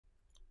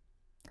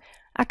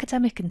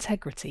Academic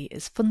integrity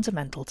is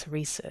fundamental to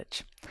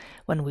research.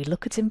 When we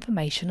look at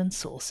information and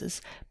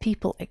sources,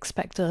 people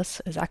expect us,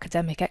 as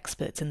academic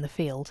experts in the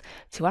field,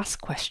 to ask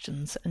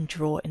questions and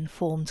draw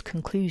informed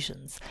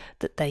conclusions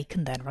that they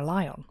can then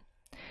rely on.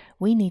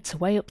 We need to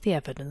weigh up the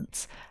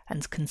evidence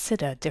and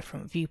consider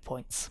different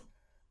viewpoints.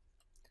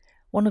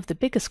 One of the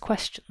biggest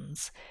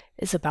questions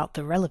is about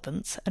the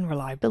relevance and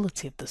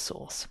reliability of the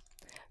source.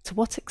 To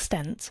what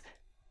extent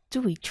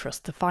do we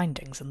trust the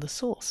findings and the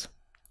source?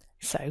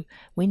 So,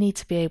 we need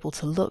to be able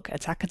to look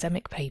at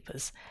academic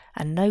papers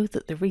and know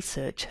that the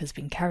research has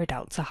been carried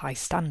out to high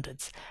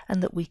standards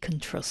and that we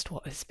can trust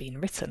what has been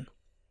written.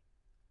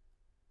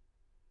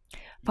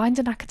 Find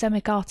an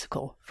academic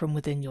article from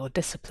within your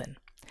discipline.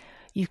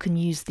 You can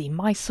use the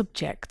My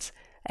Subject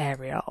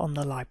area on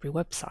the library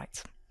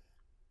website.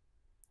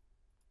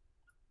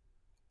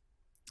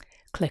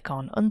 Click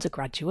on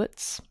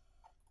Undergraduates,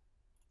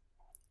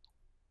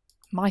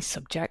 My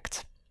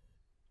Subject,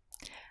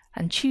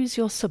 and choose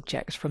your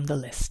subject from the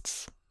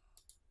lists.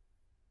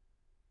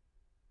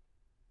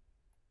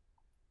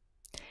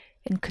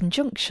 In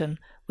conjunction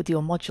with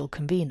your module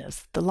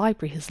conveners, the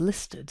library has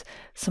listed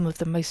some of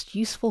the most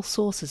useful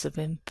sources of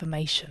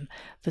information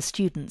for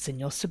students in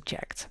your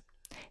subject.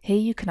 Here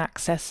you can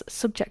access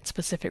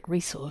subject-specific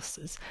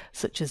resources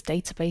such as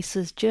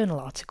databases, journal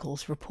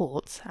articles,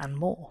 reports, and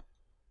more.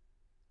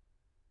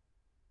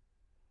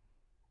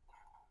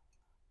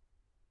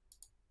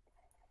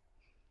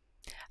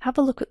 Have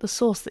a look at the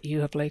source that you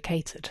have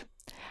located.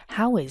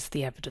 How is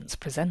the evidence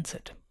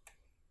presented?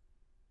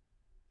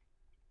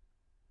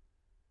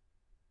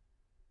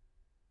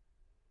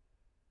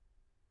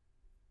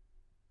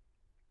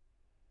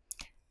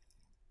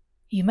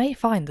 You may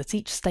find that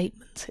each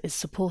statement is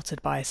supported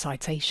by a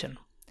citation.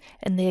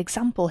 In the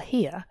example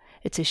here,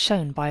 it is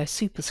shown by a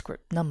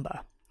superscript number,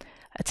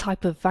 a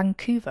type of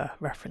Vancouver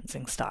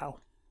referencing style.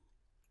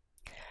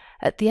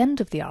 At the end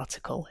of the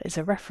article is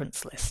a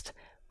reference list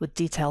with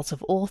details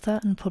of author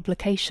and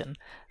publication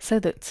so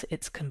that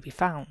it can be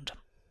found.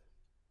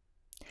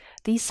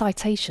 These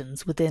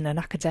citations within an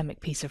academic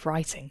piece of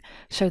writing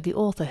show the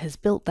author has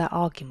built their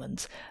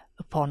argument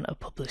upon a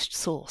published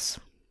source.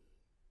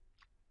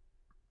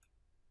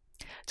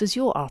 Does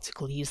your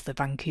article use the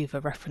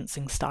Vancouver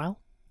referencing style?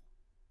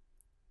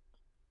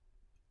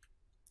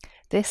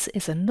 This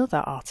is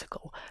another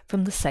article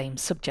from the same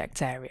subject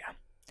area.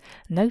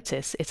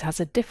 Notice it has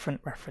a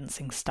different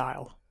referencing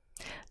style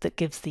that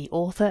gives the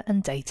author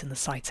and date in the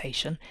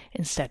citation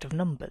instead of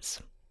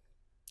numbers.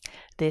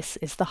 This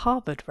is the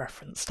Harvard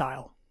reference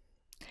style.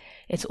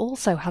 It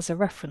also has a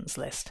reference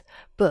list,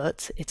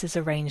 but it is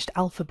arranged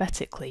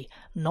alphabetically,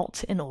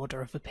 not in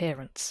order of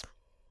appearance.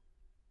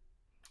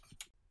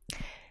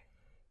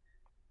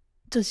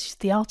 Does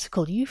the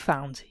article you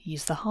found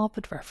use the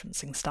Harvard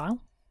referencing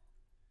style?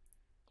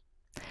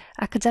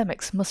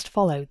 Academics must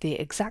follow the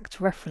exact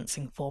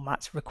referencing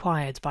format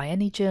required by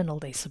any journal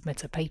they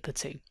submit a paper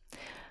to.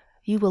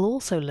 You will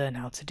also learn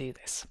how to do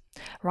this.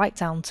 Write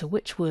down to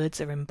which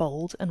words are in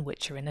bold and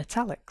which are in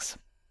italics.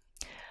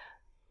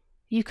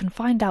 You can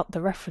find out the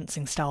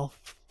referencing style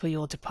for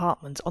your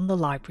department on the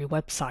library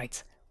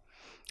website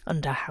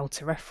under How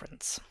to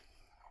Reference.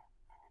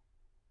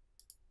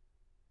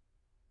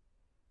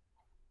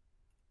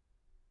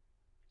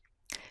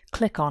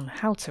 Click on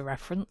How to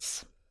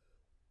Reference.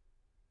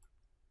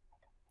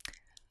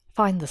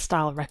 Find the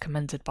style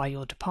recommended by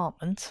your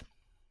department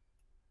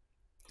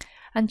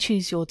and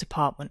choose your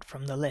department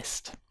from the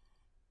list.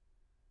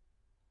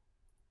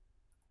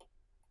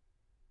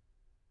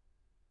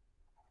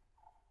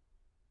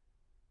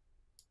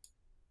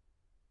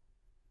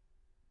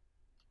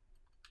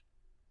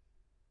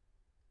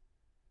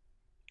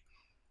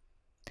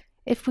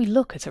 If we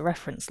look at a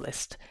reference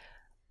list,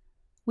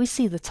 we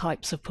see the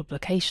types of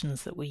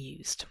publications that were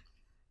used.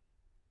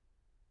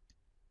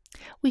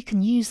 We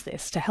can use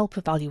this to help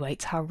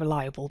evaluate how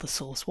reliable the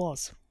source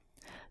was.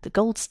 The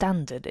gold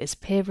standard is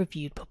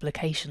peer-reviewed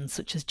publications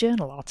such as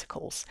journal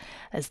articles,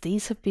 as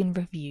these have been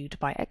reviewed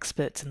by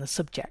experts in the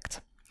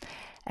subject.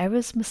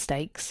 Errors,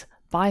 mistakes,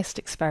 biased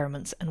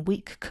experiments, and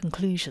weak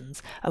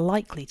conclusions are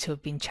likely to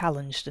have been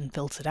challenged and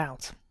filtered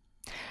out.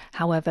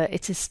 However,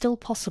 it is still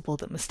possible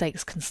that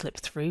mistakes can slip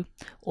through,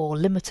 or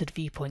limited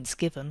viewpoints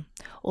given,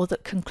 or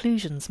that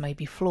conclusions may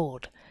be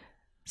flawed,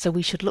 so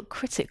we should look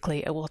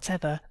critically at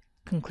whatever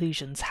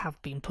conclusions have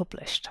been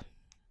published.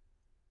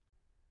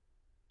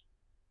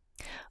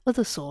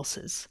 Other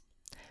sources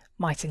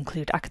might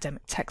include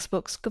academic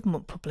textbooks,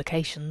 government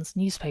publications,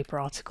 newspaper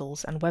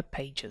articles, and web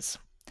pages.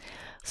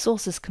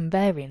 Sources can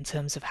vary in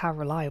terms of how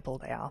reliable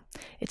they are.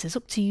 It is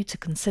up to you to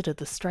consider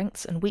the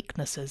strengths and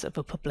weaknesses of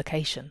a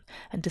publication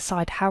and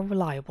decide how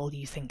reliable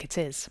you think it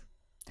is.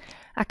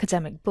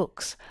 Academic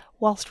books,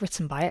 whilst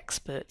written by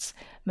experts,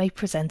 may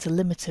present a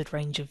limited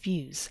range of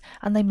views,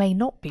 and they may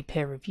not be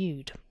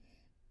peer-reviewed.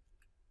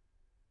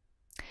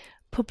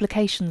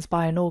 Publications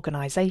by an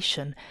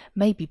organisation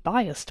may be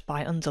biased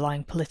by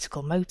underlying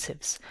political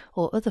motives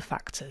or other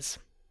factors,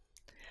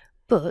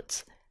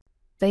 but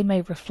they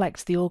may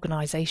reflect the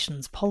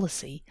organisation's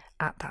policy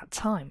at that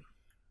time.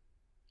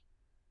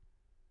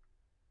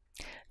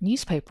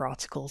 Newspaper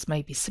articles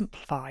may be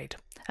simplified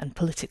and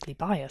politically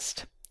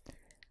biased,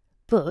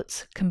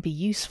 but can be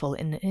useful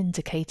in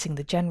indicating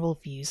the general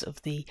views of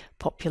the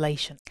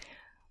population.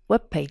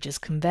 Web pages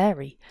can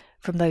vary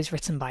from those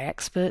written by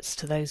experts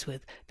to those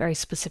with very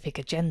specific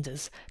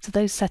agendas to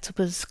those set up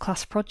as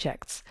class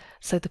projects,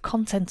 so the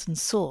content and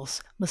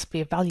source must be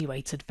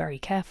evaluated very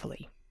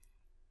carefully.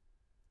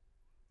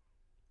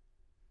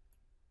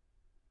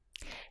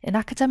 In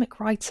academic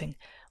writing,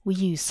 we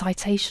use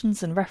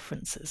citations and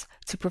references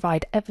to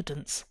provide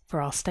evidence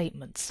for our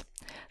statements,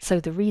 so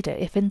the reader,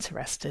 if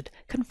interested,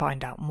 can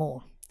find out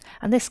more,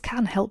 and this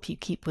can help you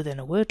keep within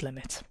a word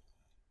limit.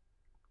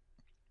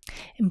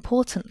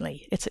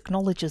 Importantly, it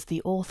acknowledges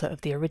the author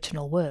of the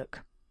original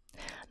work.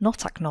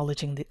 Not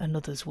acknowledging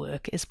another's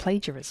work is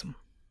plagiarism.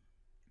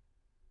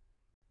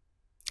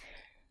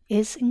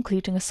 Is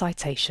including a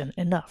citation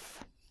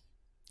enough?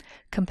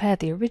 Compare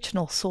the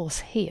original source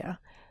here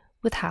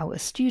with how a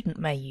student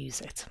may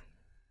use it.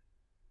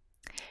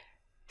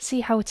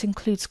 See how it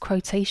includes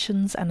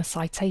quotations and a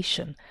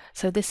citation,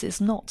 so this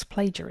is not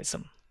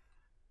plagiarism.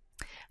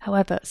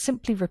 However,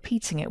 simply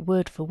repeating it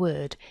word for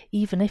word,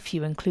 even if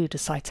you include a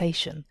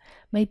citation,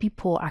 may be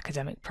poor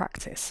academic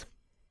practice.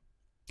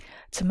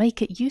 To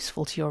make it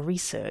useful to your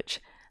research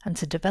and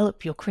to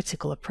develop your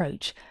critical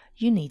approach,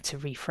 you need to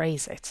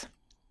rephrase it.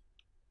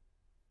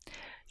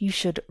 You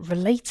should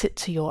relate it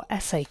to your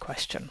essay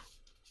question,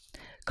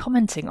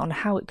 commenting on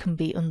how it can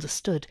be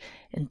understood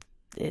in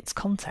its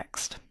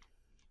context.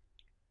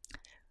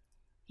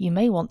 You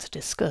may want to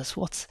discuss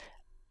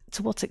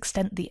to what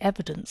extent the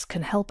evidence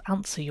can help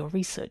answer your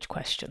research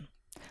question.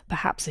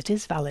 Perhaps it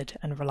is valid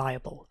and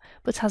reliable,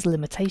 but has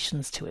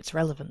limitations to its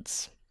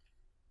relevance.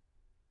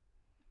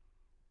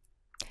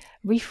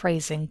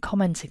 Rephrasing,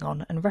 commenting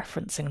on, and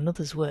referencing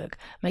another's work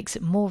makes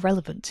it more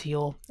relevant to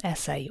your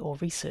essay or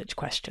research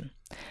question,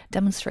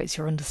 demonstrates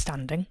your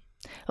understanding,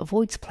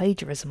 avoids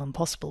plagiarism and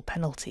possible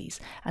penalties,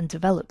 and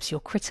develops your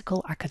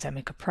critical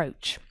academic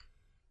approach.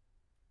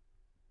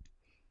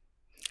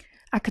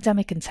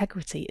 Academic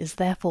integrity is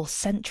therefore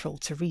central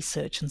to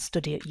research and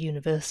study at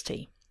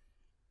university.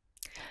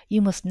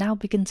 You must now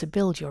begin to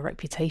build your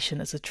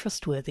reputation as a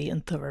trustworthy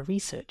and thorough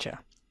researcher.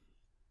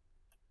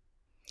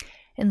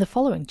 In the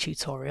following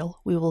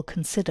tutorial, we will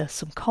consider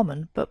some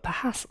common but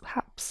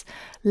perhaps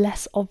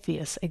less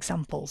obvious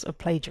examples of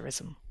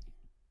plagiarism.